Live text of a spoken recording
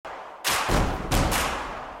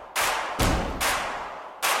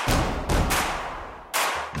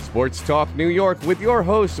Sports Talk New York with your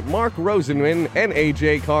hosts Mark Rosenman and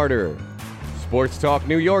AJ Carter. Sports Talk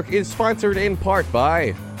New York is sponsored in part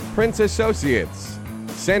by Prince Associates,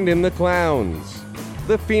 Send in the Clowns,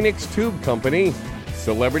 the Phoenix Tube Company,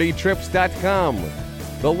 CelebrityTrips.com,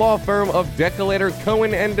 the law firm of Decolator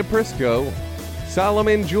Cohen and DePrisco,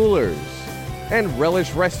 Solomon Jewelers, and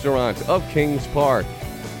Relish Restaurant of Kings Park.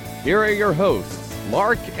 Here are your hosts,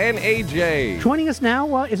 Mark and AJ. Joining us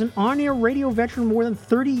now is an on-air radio veteran more than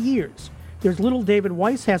 30 years. There's little David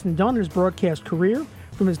Weiss hasn't done in his broadcast career,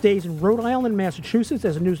 from his days in Rhode Island and Massachusetts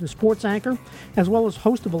as a news and sports anchor, as well as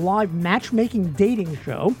host of a live matchmaking dating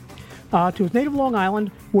show, to his native Long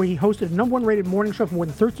Island, where he hosted a #1 rated morning show for more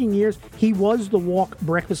than 13 years. He was the Walk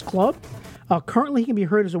Breakfast Club. Currently, he can be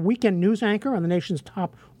heard as a weekend news anchor on the nation's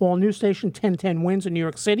top all-news station, 1010 Wins in New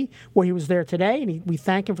York City, where he was there today, and we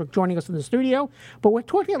thank him for joining us in the studio. But we're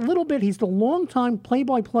talking a little bit, he's the longtime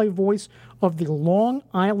play-by-play voice of the Long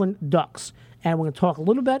Island Ducks. And we're going to talk a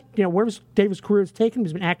little bit, where David's career has taken him.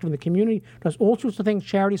 He's been active in the community, does all sorts of things,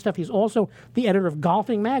 charity stuff. He's also the editor of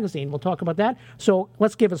Golfing Magazine. We'll talk about that. So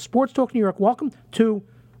let's give a Sports Talk New York welcome to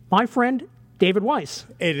my friend, David Weiss.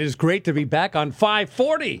 It is great to be back on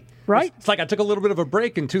 540. Right? It's like I took a little bit of a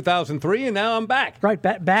break in 2003, and now I'm back. Right.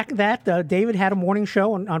 Back that, David had a morning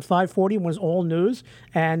show on 540 and was all news,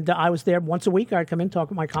 and I was there once a week. I'd come in, talk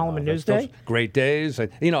with my column in Newsday. Great days.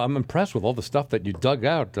 I'm impressed with all the stuff that you dug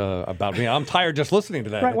out about me. I'm tired just listening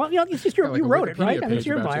to that. Right. Well, it's just you wrote it, right? I mean, it's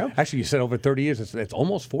your bio. Actually, you said over 30 years. It's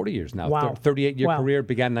almost 40 years now. Wow. 38-year career,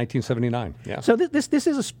 began in 1979. Yeah. So this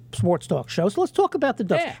is a sports talk show. So let's talk about the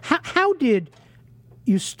Ducks. Yeah. How did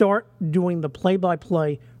you start doing the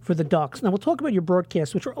play-by-play for the Ducks? Now, we'll talk about your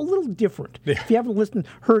broadcasts, which are a little different. Yeah. If you haven't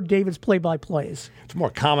heard David's play-by-plays. It's more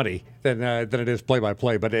comedy than it is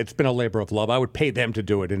play-by-play, but it's been a labor of love. I would pay them to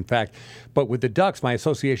do it, in fact. But with the Ducks, my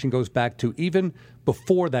association goes back to even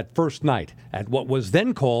before that first night at what was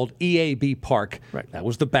then called EAB Park. Right. That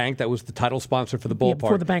was the bank. That was the title sponsor for the ballpark.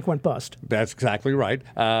 Before the bank went bust. That's exactly right.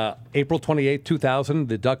 April 28, 2000,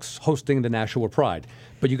 the Ducks hosting the Nashua Pride.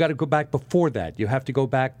 But you got to go back before that. You have to go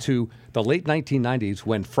back to the late 1990s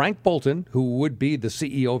when Frank Bolton, who would be the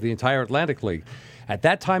CEO of the entire Atlantic League, at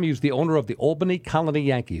that time he was the owner of the Albany Colony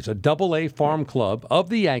Yankees, a double-A farm club of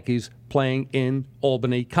the Yankees playing in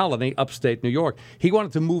Albany Colony, upstate New York. He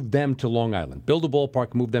wanted to move them to Long Island, build a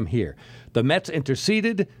ballpark, move them here. The Mets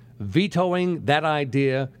interceded, vetoing that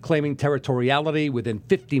idea, claiming territoriality within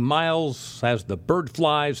 50 miles as the bird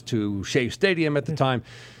flies to Shea Stadium at the time.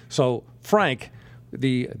 So Frank,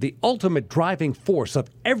 the ultimate driving force of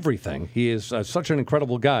everything, he is such an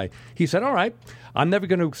incredible guy. He said, all right, I'm never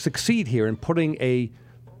going to succeed here in putting an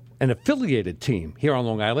affiliated team here on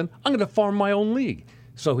Long Island. I'm going to form my own league.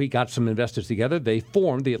 So he got some investors together. They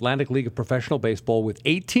formed the Atlantic League of Professional Baseball with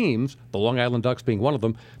 8 teams, the Long Island Ducks being one of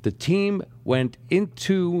them. The team went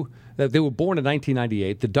into, they were born in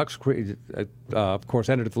 1998. The Ducks, of course,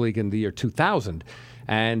 entered the league in the year 2000.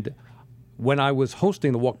 And when I was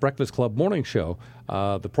hosting the Walk Breakfast Club morning show,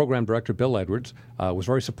 the program director, Bill Edwards, was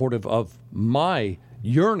very supportive of my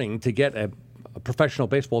yearning to get a professional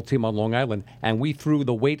baseball team on Long Island, and we threw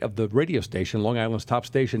the weight of the radio station, Long Island's top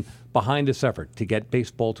station, behind this effort to get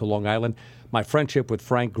baseball to Long Island. My friendship with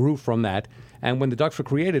Frank grew from that, and when the Ducks were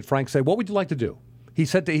created, Frank said, what would you like to do? He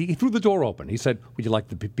said, he threw the door open. He said, would you like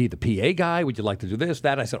to be the PA guy? Would you like to do this,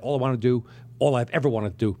 that? I said, all I've ever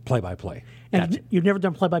wanted to do, play-by-play. And you've never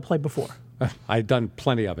done play-by-play before? I've done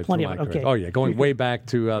plenty of it. Plenty of it, okay. Oh, yeah, going way back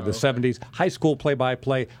to the 70s. High school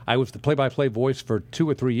play-by-play. I was the play-by-play voice for 2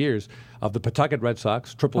 or 3 years of the Pawtucket Red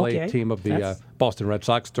Sox, AAA team of the Boston Red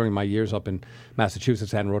Sox during my years up in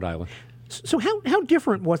Massachusetts and Rhode Island. So how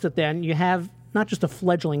different was it then? You have not just a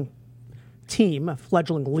fledgling team, a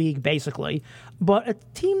fledgling league basically, but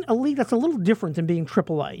a league that's a little different than being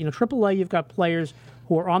AAA. AAA, you've got players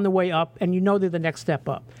who are on the way up, and they're the next step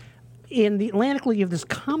up. In the Atlantic League, you have this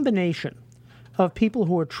combination of people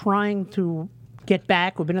who are trying to get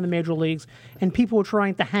back, who've been in the major leagues, and people who are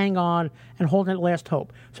trying to hang on and hold that last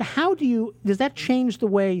hope. So does that change the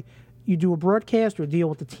way you do a broadcast or deal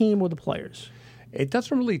with the team or the players? It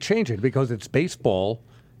doesn't really change it because it's baseball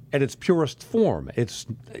at its purest form. It's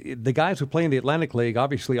the guys who play in the Atlantic League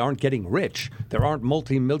obviously aren't getting rich. There aren't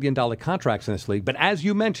multi-million-dollar contracts in this league. But as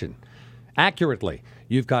you mentioned, accurately,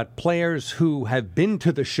 you've got players who have been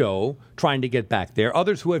to the show trying to get back there,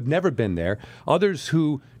 others who have never been there, others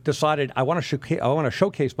who decided, I want to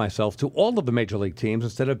showcase myself to all of the major league teams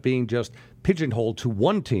instead of being just pigeonholed to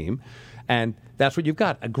one team. And that's what you've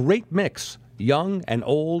got, a great mix, young and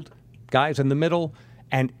old, guys in the middle,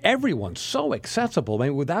 And everyone's so accessible. I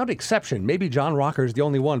mean, without exception, maybe John Rocker is the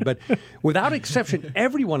only one, but without exception,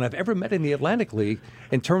 everyone I've ever met in the Atlantic League,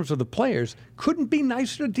 in terms of the players, couldn't be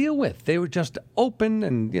nicer to deal with. They were just open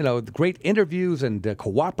and, great interviews and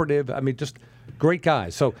cooperative. I mean, just great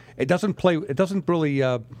guys. So it doesn't really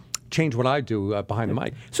change what I do behind the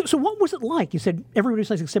mic. So what was it like? You said everybody was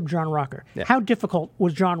nice except John Rocker. Yeah. How difficult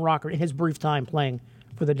was John Rocker in his brief time playing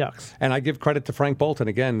for the Ducks? And I give credit to Frank Bolton,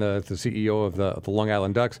 again, the CEO of the Long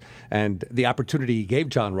Island Ducks, and the opportunity he gave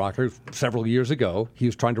John Rocker several years ago. He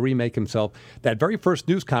was trying to remake himself. That very first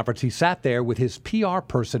news conference, he sat there with his PR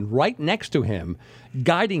person right next to him,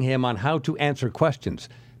 guiding him on how to answer questions.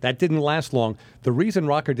 That didn't last long. The reason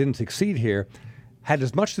Rocker didn't succeed here had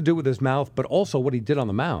as much to do with his mouth, but also what he did on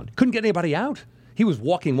the mound. Couldn't get anybody out. He was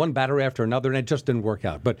walking one batter after another, and it just didn't work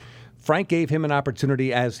out. But Frank gave him an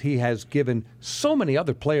opportunity, as he has given so many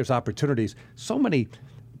other players opportunities. So many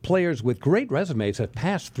players with great resumes have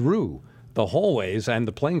passed through the hallways and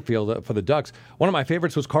the playing field for the Ducks. One of my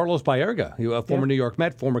favorites was Carlos Baerga, a former New York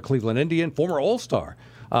Met, former Cleveland Indian, former All-Star.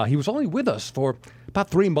 He was only with us for about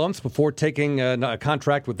 3 months before taking a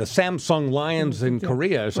contract with the Samsung Lions in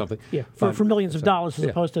Korea or something. Yeah, for millions of dollars as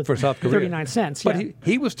opposed to for South Korea. 39 cents. But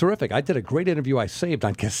he was terrific. I did a great interview I saved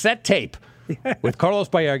on cassette tape with Carlos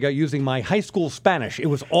Baerga using my high school Spanish. It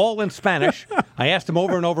was all in Spanish. I asked him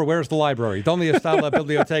over and over, where's the library? Donde está la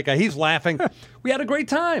biblioteca? He's laughing. We had a great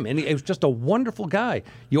time, and he was just a wonderful guy.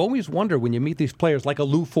 You always wonder when you meet these players like a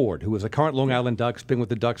Lou Ford, who is a current Long Island Ducks, been with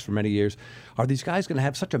the Ducks for many years. Are these guys going to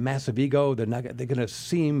have such a massive ego? They're going to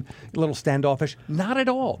seem a little standoffish? Not at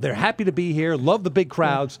all. They're happy to be here, love the big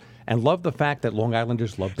crowds, and love the fact that Long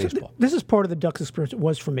Islanders love baseball. So this is part of the Ducks experience. It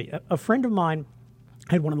was for me. A friend of mine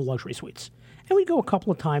had one of the luxury suites. And we'd go a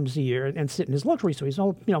couple of times a year and sit in his luxury suite. His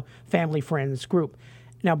whole, family, friends, group.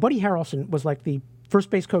 Now, Buddy Harrelson was like the first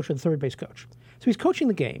base coach and the third base coach. So he's coaching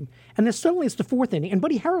the game, and then suddenly it's the fourth inning, and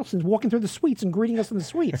Buddy Harrelson's walking through the suites and greeting us in the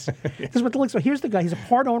suites. This is what so here's the guy. He's a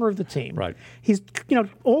part owner of the team. Right. He's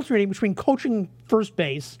alternating between coaching first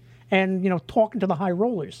base and talking to the high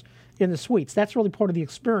rollers in the suites. That's really part of the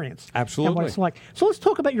experience. Absolutely. And what it's like. So let's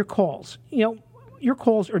talk about your calls. Your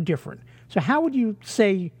calls are different. So how would you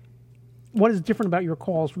say? What is different about your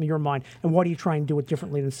calls from your mind, and what do you try and do it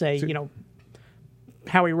differently than, say,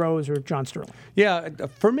 Howie Rose or John Sterling? Yeah,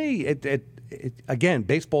 for me, again,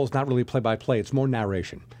 baseball is not really play-by-play. It's more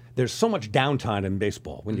narration. There's so much downtime in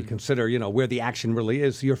baseball when you consider, where the action really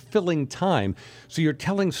is. You're filling time, so you're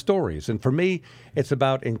telling stories. And for me, it's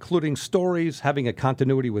about including stories, having a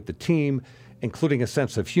continuity with the team, including a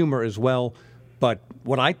sense of humor as well. But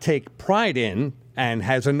what I take pride in, and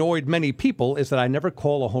has annoyed many people, is that I never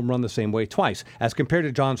call a home run the same way twice, as compared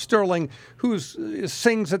to John Sterling, who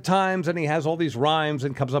sings at times and he has all these rhymes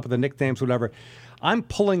and comes up with the nicknames, whatever. I'm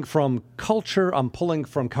pulling from culture. I'm pulling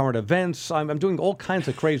from current events. I'm doing all kinds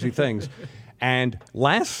of crazy things. And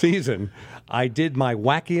last season, I did my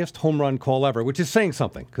wackiest home run call ever, which is saying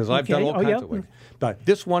something, because I've done all kinds of ways. But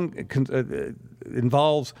this one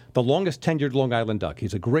involves the longest tenured Long Island Duck.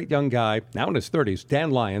 He's a great young guy, now in his 30s,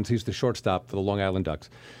 Dan Lyons. He's the shortstop for the Long Island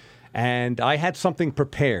Ducks. And I had something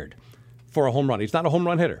prepared for a home run. He's not a home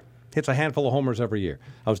run hitter. Hits a handful of homers every year.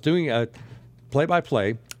 I was doing a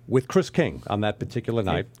play-by-play with Chris King on that particular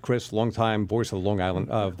night. Chris, longtime voice of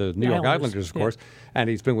the New York Islanders, of course, and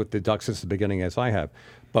he's been with the Ducks since the beginning, as I have.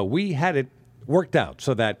 But we had it worked out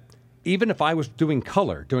so that even if I was doing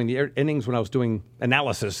color during the innings when I was doing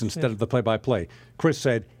analysis instead of the play-by-play, Chris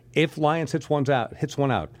said, if Lyons hits one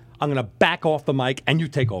out, I'm going to back off the mic and you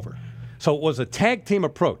take over. So it was a tag team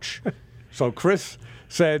approach. So Chris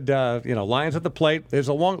said, Lyons at the plate. There's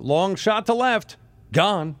a long shot to left.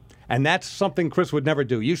 Gone. And that's something Chris would never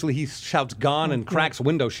do. Usually he shouts gone and cracks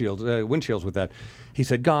windshields with that. He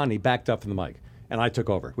said gone. He backed up from the mic. And I took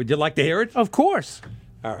over. Would you like to hear it? Of course.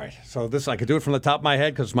 All right. So I could do it from the top of my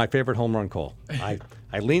head because it's my favorite home run call. I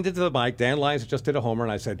leaned into the mic. Dan Lyons just did a homer,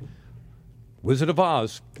 and I said, Wizard of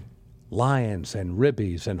Oz, lions and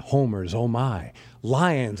ribbies and homers, oh my.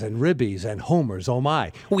 Lions and ribbies and homers, oh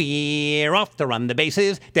my. We're off to run the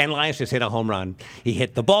bases. Dan Lyons just hit a home run. He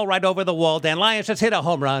hit the ball right over the wall. Dan Lyons just hit a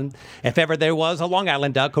home run. If ever there was a Long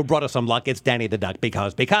Island Duck who brought us some luck, it's Danny the Duck.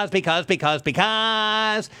 Because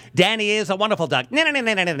Danny is a wonderful duck.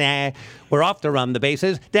 We're off to run the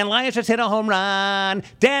bases. Dan Lyons just hit a home run.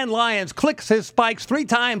 Dan Lyons clicks his spikes 3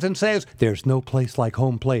 times and says, there's no place like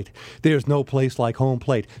home plate. There's no place like home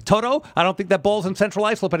plate. Toto, I don't think that ball's in Central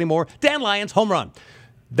Islip anymore. Dan Lyons, home run.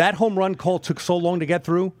 That home run call took so long to get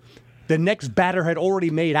through, the next batter had already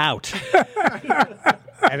made out.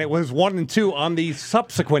 and it was 1 and 2 on the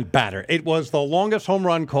subsequent batter. It was the longest home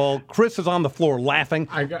run call. Chris is on the floor laughing.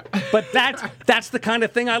 But that's the kind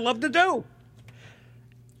of thing I love to do.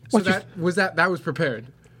 So that was prepared.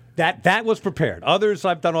 That was prepared. Others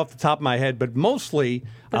I've done off the top of my head, but mostly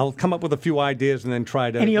I'll come up with a few ideas and then try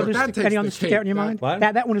to. Any others stick out in your mind? What?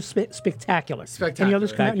 That one is spectacular. Any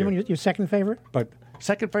others come out in your mind? Your second favorite? But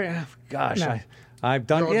second favorite, gosh, No. I've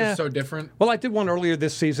done. They're all just so different. Well, I did one earlier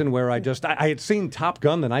this season where I had seen Top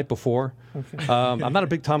Gun the night before. Okay. I'm not a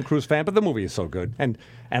big Tom Cruise fan, but the movie is so good. And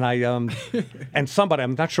I and somebody,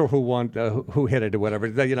 I'm not sure who won, who hit it or whatever.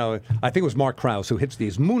 I think it was Mark Krause who hits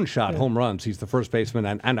these moonshot home runs. He's the first baseman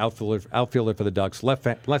and outfielder for the Ducks,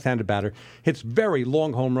 left-handed batter. Hits very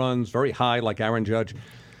long home runs, very high like Aaron Judge.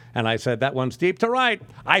 And I said, that one's deep to right.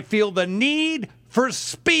 I feel the need for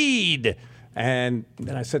speed. And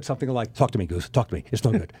then I said something like, talk to me, Goose. Talk to me. It's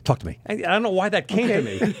no good. Talk to me. I don't know why that came to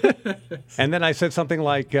me. And then I said something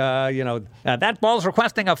like, that ball's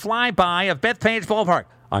requesting a flyby of Bethpage Ballpark.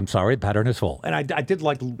 I'm sorry, the pattern is full. And I did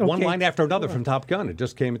like one line after another from Top Gun. It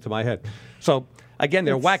just came into my head. So, again,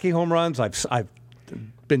 they're wacky home runs. I've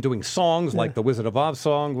been doing songs like the Wizard of Oz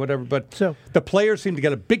song, whatever. But the players seem to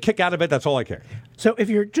get a big kick out of it. That's all I care. So if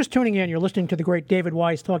you're just tuning in, you're listening to the great David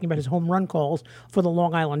Weiss talking about his home run calls for the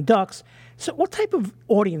Long Island Ducks. So what type of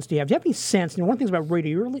audience do you have? Do you have any sense? One of the things about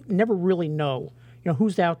radio, you never really know,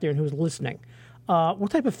 who's out there and who's listening. What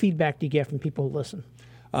type of feedback do you get from people who listen?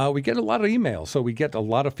 We get a lot of emails, so we get a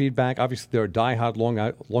lot of feedback. Obviously, there are diehard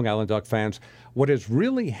Long Island Duck fans. What has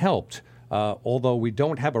really helped, although we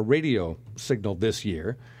don't have a radio signal this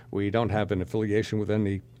year, we don't have an affiliation with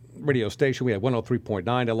any radio station. We had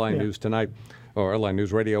 103.9 LI News tonight, or LI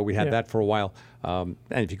News Radio. We had that for a while. And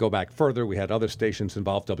if you go back further, we had other stations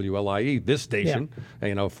involved, WLIE, this station,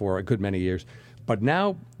 for a good many years. But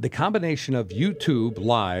now the combination of YouTube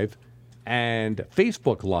Live and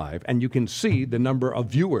Facebook Live, and you can see the number of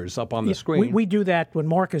viewers up on the screen. We do that when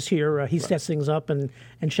Mark is here. He sets things up and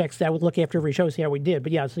checks that. We'll look after every show, see how we did.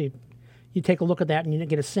 But so you take a look at that and you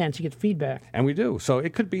get a sense, you get feedback. And we do. So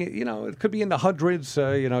it could be, it could be in the hundreds.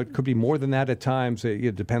 It could be more than that at times.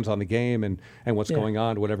 It depends on the game and what's going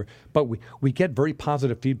on, whatever. But we get very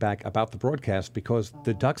positive feedback about the broadcast because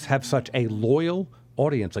the Ducks have such a loyal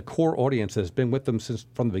audience, a core audience that's been with them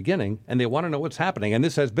from the beginning, and they want to know what's happening. And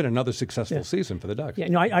this has been another successful season for the Ducks.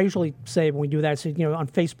 Yeah, I usually say when we do that, I say, on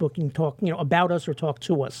Facebook you can talk, about us or talk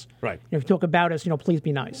to us. Right. If you talk about us, please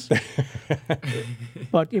be nice.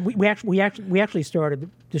 But we actually started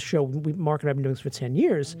this show. Mark and I have been doing this for 10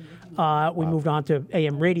 years. We moved on to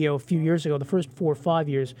AM radio a few years ago. The first 4 or 5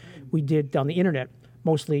 years we did on the internet,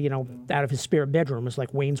 mostly out of his spare bedroom. It's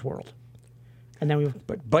like Wayne's World. And then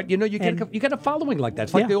but you get a following like that.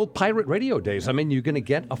 It's like the old pirate radio days. I mean, you're going to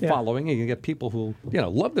get a following, and you get people who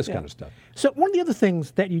love this kind of stuff. So one of the other things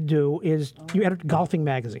that you do is you edit Golfing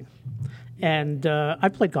Magazine, and I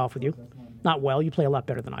played golf with you. Not well. You play a lot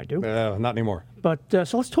better than I do. Not anymore. But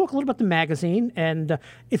so let's talk a little about the magazine. And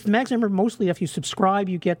it's the magazine. I remember mostly if you subscribe,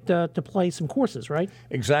 you get to play some courses, right?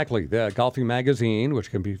 Exactly. The Golfing Magazine, which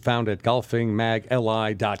can be found at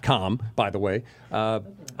golfingmagli.com, by the way.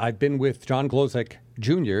 I've been with John Glozek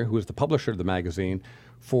Jr., who is the publisher of the magazine,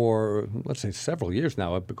 for, let's say, several years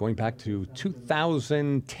now, going back to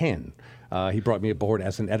 2010. He brought me aboard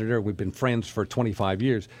as an editor. We've been friends for 25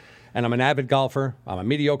 years. And I'm an avid golfer. I'm a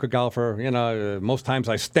mediocre golfer. Most times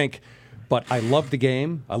I stink. But I love the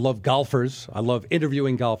game. I love golfers. I love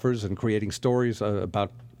interviewing golfers and creating stories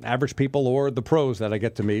about average people or the pros that I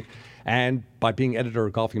get to meet. And by being editor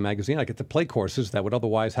of Golfing Magazine, I get to play courses that would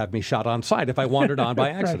otherwise have me shot on sight if I wandered on by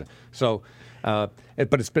accident. Right. So, but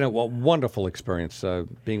it's been a wonderful experience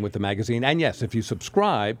being with the magazine. And yes, if you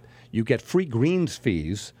subscribe, you get free greens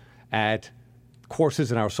fees at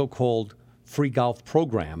courses in our so-called free golf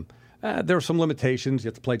program. There are some limitations. You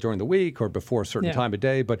have to play during the week or before a certain time of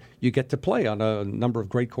day, but you get to play on a number of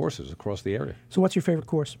great courses across the area. So what's your favorite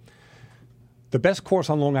course? The best course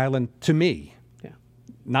on Long Island, to me,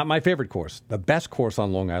 not my favorite course. The best course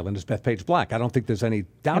on Long Island is Bethpage Black. I don't think there's any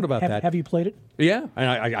doubt about that. Have you played it? Yeah,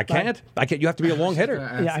 and I can't. You have to be a long hitter.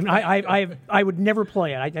 I would never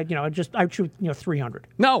play it. I would shoot 300.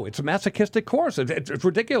 No, it's a masochistic course. It's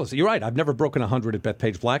ridiculous. You're right. I've never broken 100 at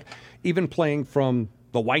Bethpage Black. Even playing from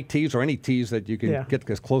the white tees or any tees that you can get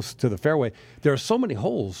as close to the fairway. There are so many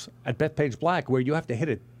holes at Bethpage Black where you have to hit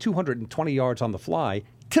it 220 yards on the fly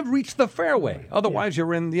to reach the fairway. Otherwise,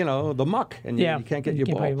 you're in, the muck, and you can't get your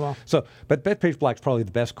play your ball. ball. So, but Bethpage Black's probably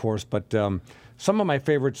the best course, but some of my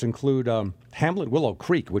favorites include Hamlet Willow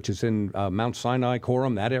Creek, which is in Mount Sinai,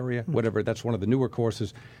 Coram, that area, whatever. That's one of the newer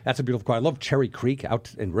courses. That's a beautiful course. I love Cherry Creek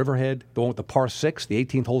out in Riverhead, the one with the par 6. The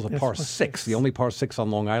 18th hole is a par 6, the only par 6 on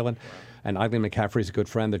Long Island. And Eileen McCaffrey is a good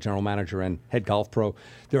friend, the general manager and head golf pro.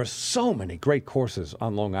 There are so many great courses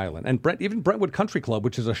on Long Island. And even Brentwood Country Club,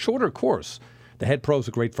 which is a shorter course. The head pro is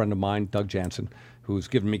a great friend of mine, Doug Jansen, who's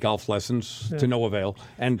given me golf lessons to no avail.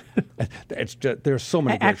 And there's so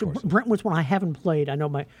many great courses. Brentwood's one I haven't played. I know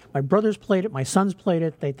my brothers played it. My sons played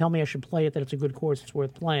it. They tell me I should play it, that it's a good course. It's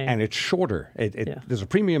worth playing. And it's shorter. There's a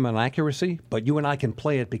premium on accuracy, but you and I can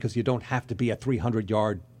play it because you don't have to be a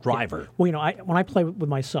 300-yard driver. Well, when I play with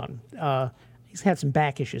my son, he's had some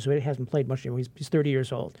back issues, so he hasn't played much anymore. He's 30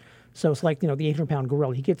 years old. So it's like, the 800-pound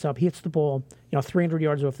gorilla. He gets up, he hits the ball, 300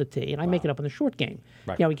 yards off the tee, and I make it up in the short game.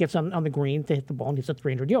 Right. He gets on the green to hit the ball, and hits it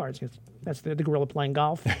 300 yards. That's the gorilla playing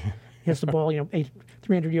golf. Hits the ball,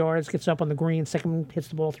 300 yards, gets up on the green, second hits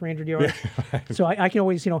the ball 300 yards. So I can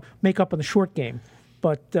always, make up in the short game.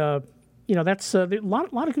 But, that's a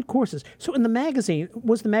lot of good courses. So in the magazine,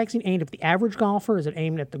 was the magazine aimed at the average golfer? Is it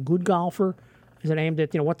aimed at the good golfer? Is it aimed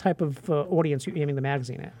at, what type of audience are you aiming the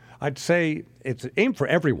magazine at? I'd say it's aimed for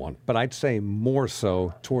everyone, but I'd say more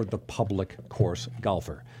so toward the public course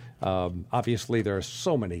golfer. Obviously, there are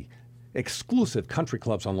so many exclusive country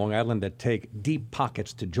clubs on Long Island that take deep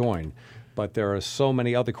pockets to join, but there are so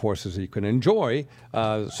many other courses that you can enjoy.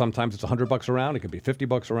 Sometimes it's $100 a round, it could be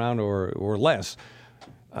 $50 a round or less,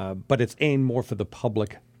 but it's aimed more for the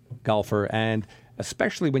public golfer, and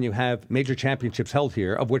especially when you have major championships held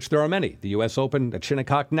here, of which there are many. The U.S. Open at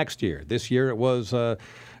Shinnecock next year. This year it was the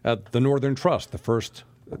Northern Trust, the first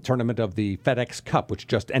tournament of the FedEx Cup, which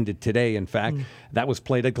just ended today, in fact. That was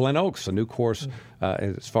played at Glen Oaks, a new course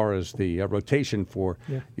as far as the rotation for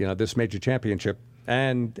this major championship.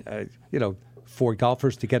 And, for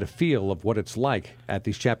golfers to get a feel of what it's like at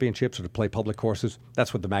these championships or to play public courses,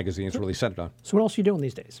 that's what the magazine is really centered on. So what else are you doing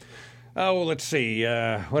these days? Oh, well, let's see.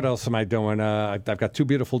 What else am I doing? I've got 2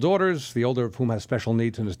 beautiful daughters, the older of whom has special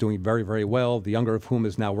needs and is doing very, very well. The younger of whom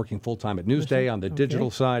is now working full-time at Newsday on the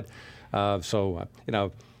digital side. And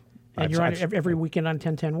you're on every weekend on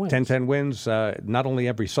 10-10 Wins. 10-10 Wins, not only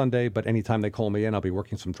every Sunday, but anytime they call me in, I'll be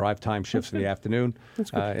working some drive time shifts in the afternoon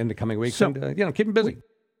in the coming weeks. So, and, keep them busy.